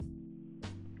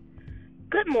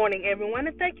Good morning, everyone,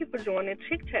 and thank you for joining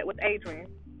Chick Chat with Adrian.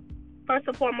 First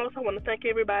and foremost, I want to thank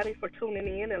everybody for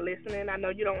tuning in and listening. I know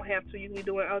you don't have to, you can be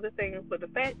doing other things, but the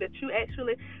fact that you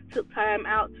actually took time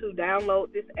out to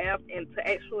download this app and to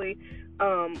actually,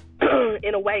 um,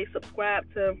 in a way, subscribe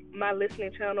to my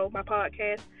listening channel, my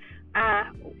podcast, I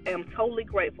am totally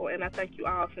grateful, and I thank you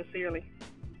all sincerely.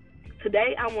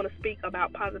 Today, I want to speak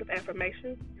about positive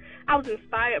affirmations. I was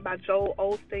inspired by Joel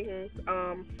Osteen's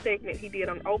segment he did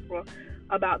on Oprah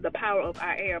about the power of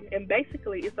I am. And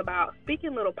basically, it's about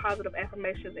speaking little positive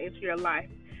affirmations into your life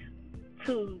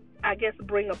to, I guess,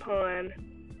 bring upon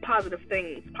positive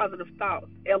things, positive thoughts,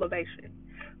 elevation.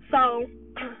 So,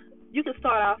 you can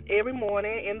start off every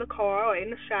morning in the car or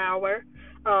in the shower,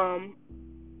 um,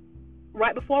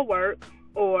 right before work,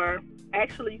 or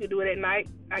actually you could do it at night.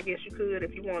 I guess you could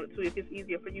if you wanted to, if it's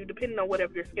easier for you, depending on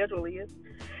whatever your schedule is.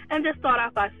 And just start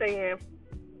off by saying,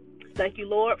 thank you,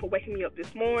 Lord, for waking me up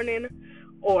this morning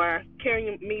or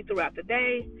carrying me throughout the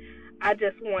day. I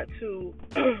just want to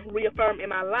reaffirm in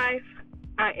my life,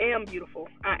 I am beautiful.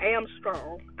 I am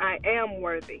strong. I am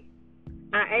worthy.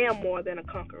 I am more than a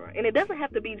conqueror. And it doesn't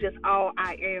have to be just all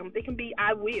I am. It can be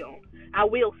I will. I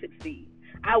will succeed.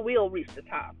 I will reach the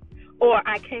top. Or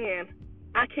I can.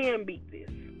 I can beat this.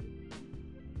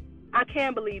 I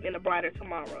can believe in a brighter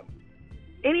tomorrow.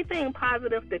 Anything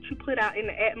positive that you put out in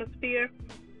the atmosphere,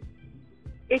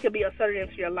 it can be asserted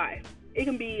into your life. It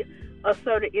can be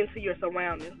asserted into your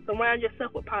surroundings. Surround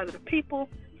yourself with positive people.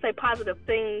 Say positive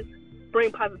things.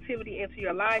 Bring positivity into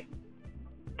your life.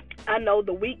 I know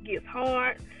the week gets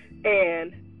hard,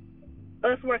 and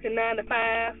us working 9 to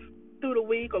 5 through the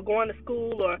week or going to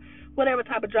school or whatever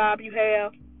type of job you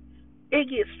have, it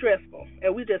gets stressful,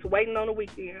 and we just waiting on the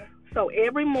weekend. So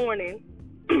every morning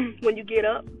when you get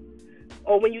up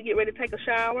or when you get ready to take a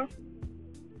shower,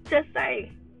 just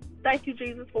say, thank you,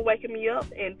 Jesus, for waking me up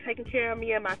and taking care of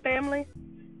me and my family.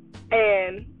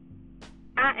 And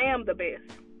I am the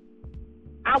best.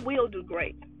 I will do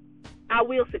great. I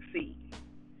will succeed.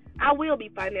 I will be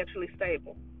financially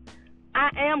stable. I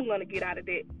am going to get out of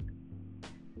debt.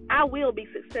 I will be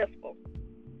successful.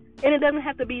 And it doesn't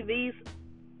have to be these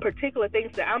particular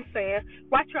things that I'm saying.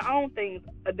 Write your own things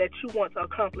that you want to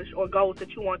accomplish or goals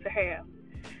that you want to have.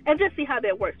 And just see how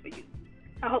that works for you.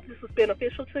 I hope this was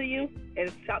beneficial to you,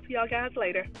 and talk to y'all guys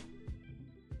later.